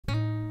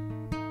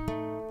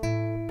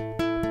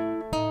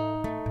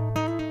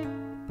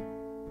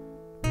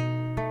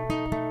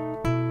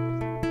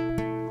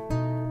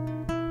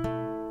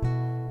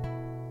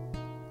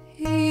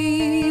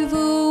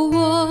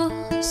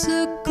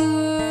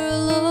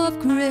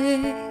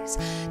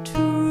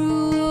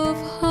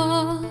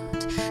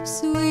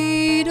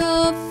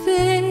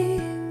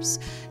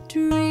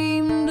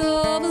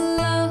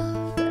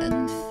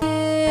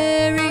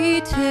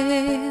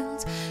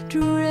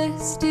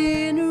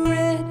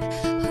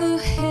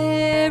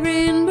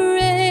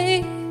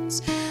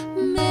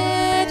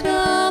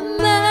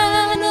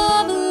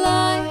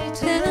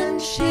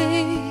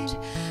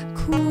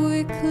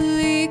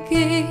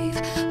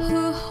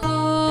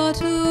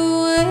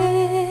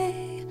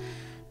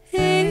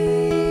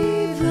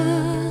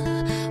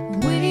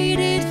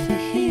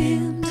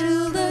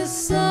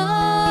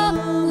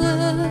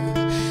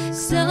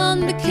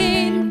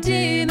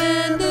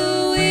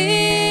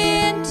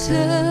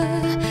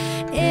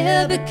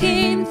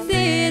became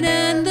thin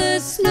and the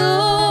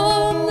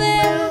snow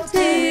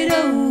melted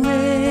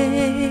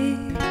away.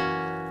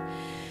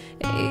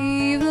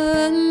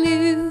 Ava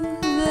knew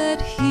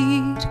that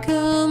he'd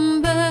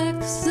come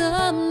back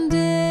someday.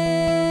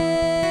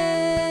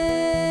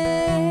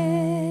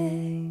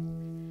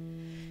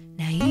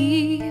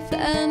 Naive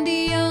and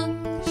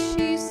young,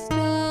 she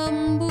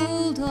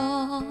stumbled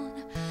on,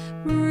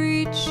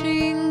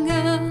 reaching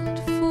out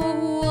for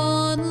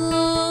one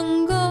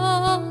long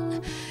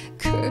gone.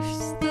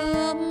 Curse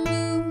the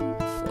moon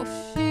for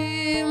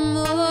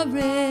shimmering,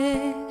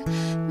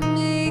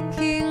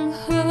 making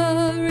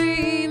her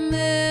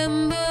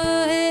remember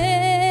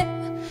him.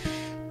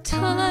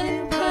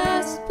 Time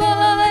passed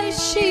by,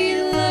 she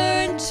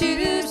learned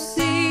to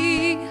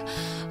see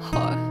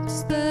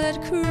hearts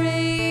that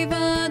crave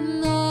are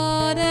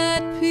not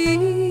at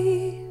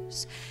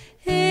peace.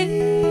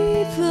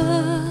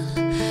 Ava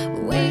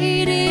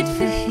waited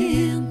for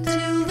him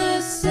till the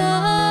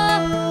sun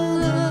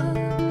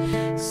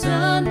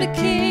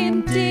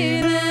became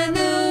dim and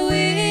the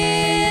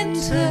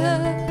winter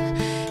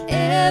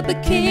air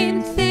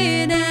became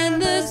thin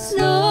and the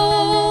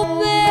snow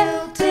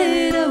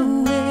melted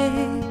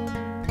away.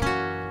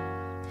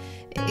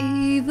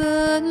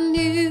 Ava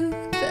knew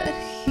that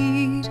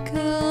he'd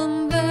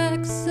come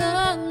back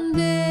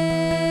someday.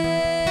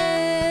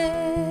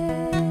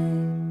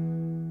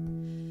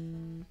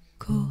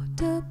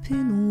 Caught up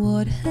in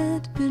what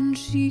had been,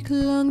 she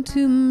clung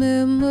to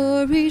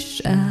memory.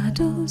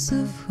 Shadows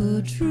of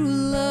her true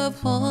love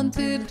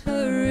haunted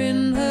her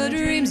in her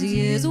dreams.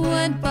 Years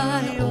went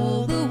by,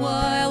 all the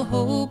while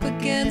hope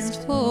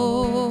against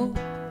hope.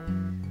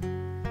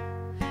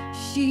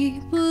 She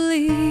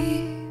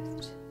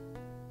believed.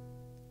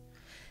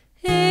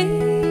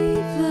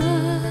 Ava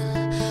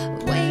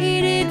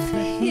waited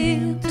for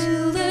him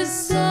till the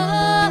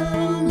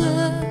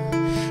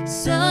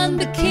sun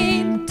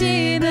became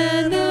dim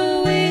and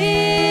the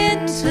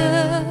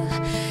winter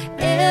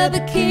air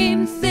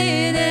became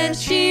thin, and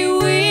she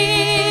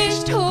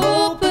wished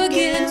hope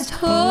against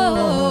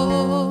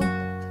hope.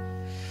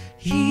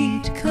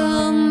 He'd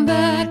come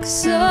back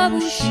so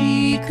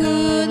she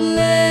could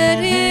let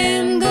him